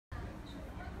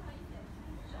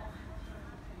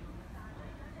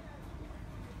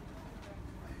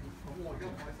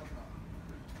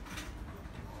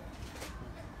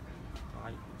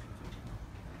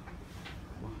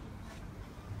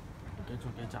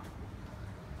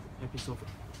Episode.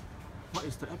 What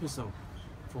is the episode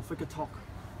for Figure Talk?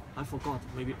 I forgot.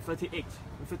 Maybe 38,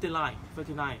 59.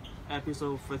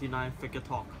 Episode 39 Figure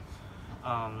Talk.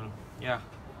 Yeah,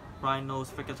 Bryan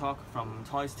Lo's Figure Talk from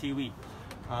TOYSTV.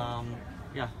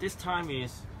 Yeah, this time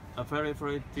is a very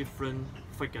different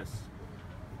figures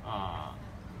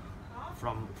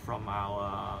from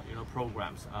our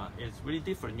programs. It's really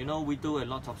different. We do a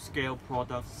lot of scale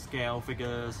products, scale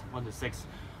figures, 1 to 6,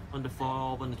 1 to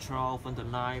 4, 1 to 12, 1 to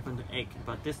 9, 1 to 8.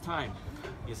 But this time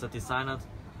it's a designer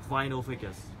vinyl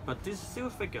figures. But this still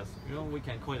figures. We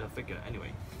can call it a figure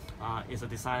anyway. It's a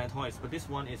designer toys, but this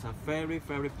one is a very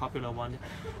popular one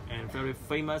and very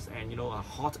famous and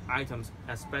hot items,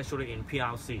 especially in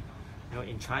PRC,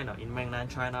 in China, in mainland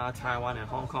China, Taiwan, and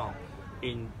Hong Kong.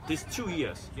 In these 2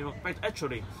 years, but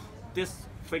actually, this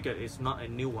figure is not a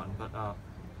new one, but I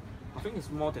think it's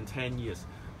more than 10 years.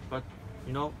 But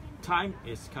time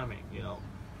is coming.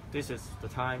 This is the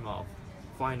time of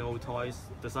vinyl toys,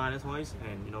 designer toys,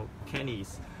 and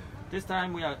candies. This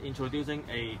time we are introducing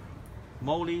a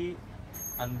Molly,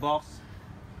 Unbox,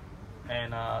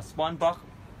 and Spongebob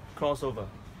crossover.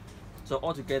 So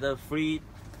altogether, three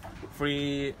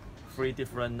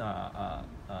different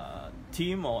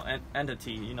team or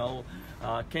entity.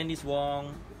 Candy's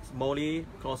Wong, Molly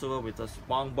crossover with the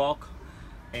Spongebob,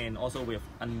 and also with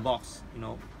Unbox.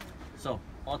 So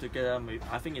altogether,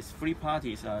 I think it's 3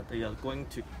 parties. They are going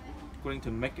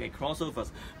to make a crossover.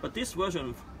 But this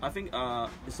version, I think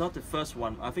it's not the first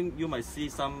one. I think you might see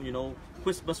some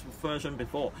Christmas version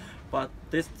before, but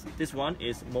this one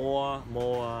is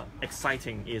more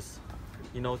exciting. This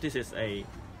is a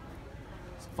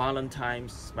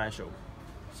Valentines special,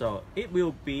 so it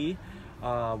will be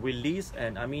released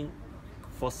and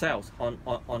for sales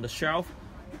on the shelf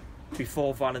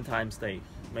before Valentine's Day.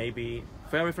 Maybe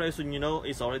very soon.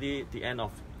 It's already the end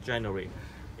of January.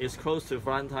 It's close to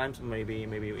Valentine's, maybe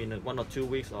in 1 or 2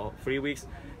 weeks or 3 weeks,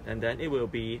 and then it will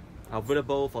be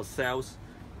available for sales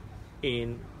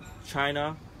in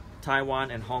China,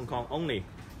 Taiwan, and Hong Kong only,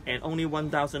 and only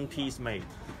 1,000 pieces made.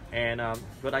 And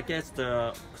but I guess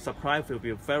the supply will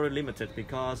be very limited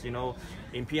because in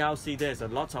PRC there's a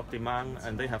lot of demand,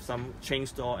 and they have some chain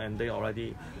store, and they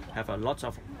already have a lot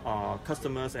of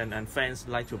customers and fans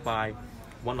like to buy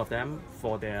one of them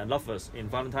for their lovers in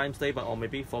Valentine's Day, or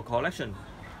maybe for collection.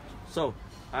 So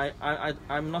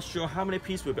I'm not sure how many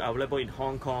pieces will be available in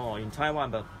Hong Kong or in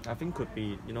Taiwan, but I think could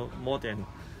be more than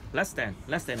less than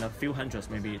a few hundreds,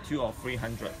 maybe 200 or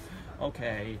 300.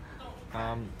 Okay,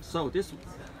 so this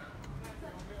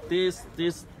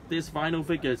vinyl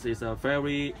figures is a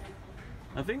very,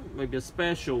 I think maybe a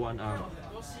special one.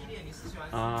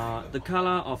 The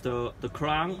color of the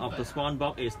crown of the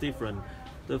Spongebob is different.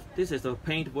 This is the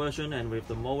paint version, and with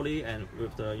the molly and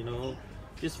with the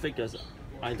these figures,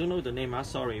 I don't know the name, I'm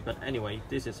sorry, but anyway,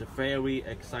 this is a very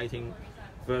exciting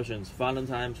versions.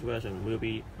 Valentine's version will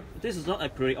be. This is not a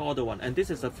pre-order one, and this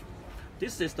is the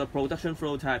production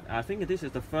flow type. I think this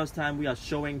is the first time we are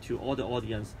showing to all the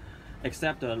audience,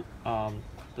 except the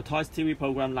TOYSTV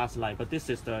program last night. But this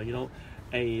is the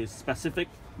a specific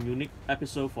unique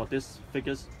episode for this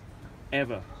figures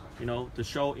ever. The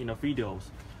show in the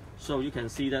videos. So you can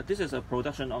see that this is a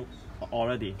production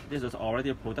already. This is already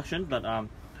a production, but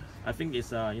I think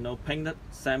it's painted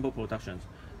sample productions.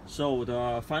 So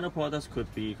the final products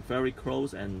could be very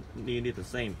close and nearly the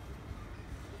same.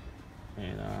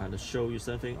 And to show you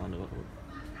something on the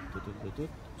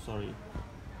sorry.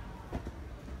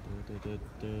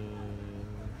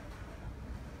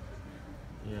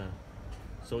 Yeah.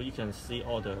 So you can see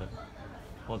all the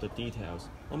details.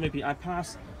 Or maybe I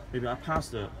pass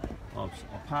the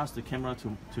camera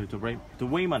to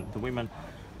Raymond,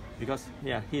 because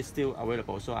yeah, he's still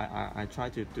available. So I try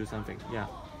to do something. Yeah.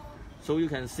 So you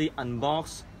can see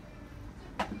Unbox.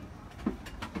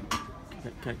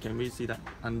 Can we see that?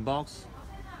 Unbox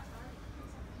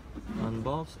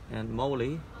and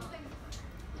Molly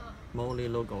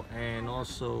logo, and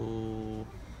also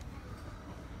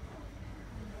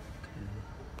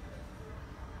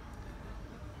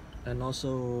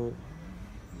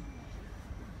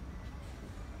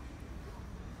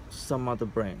some other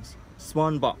brands.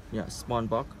 Spongebob, yeah,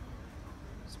 Spongebob,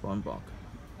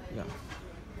 yeah.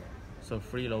 So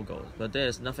 3 logos, but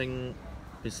there's nothing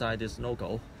beside this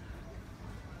logo.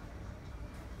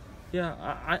 Yeah,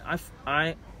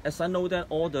 I as I know that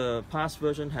all the past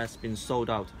version has been sold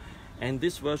out, and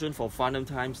this version for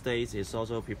Valentine's Day is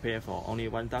also prepared for only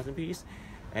 1,000 pieces,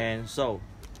 and so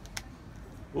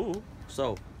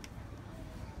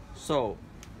So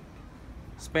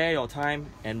spare your time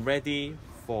and ready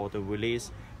for the release,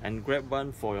 and grab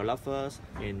one for your lovers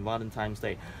in Valentine's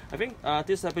Day. I think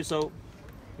this episode,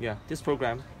 this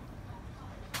program,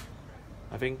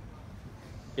 I think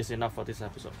is enough for this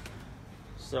episode.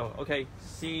 So okay,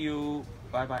 see you,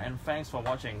 bye bye, and thanks for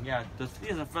watching. This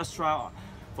is the first trial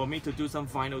for me to do some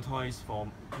vinyl toys for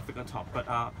Figure Talk, but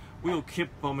we will keep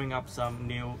bombing up some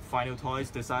new vinyl toys,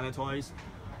 designer toys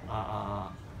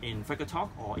in Figure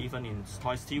Talk or even in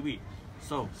TOYSTV.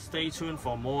 So stay tuned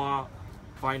for more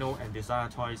vinyl and designer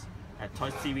toys at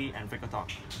TOYSTV and Figure Talk.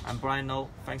 I'm Bryan Lo.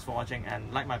 Thanks for watching,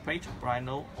 and like my page, Bryan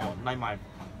Lo, or like my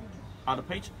other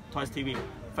page, TOYSTV.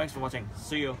 Thanks for watching.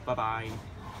 See you. Bye bye.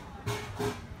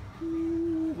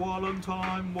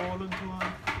 Valentine.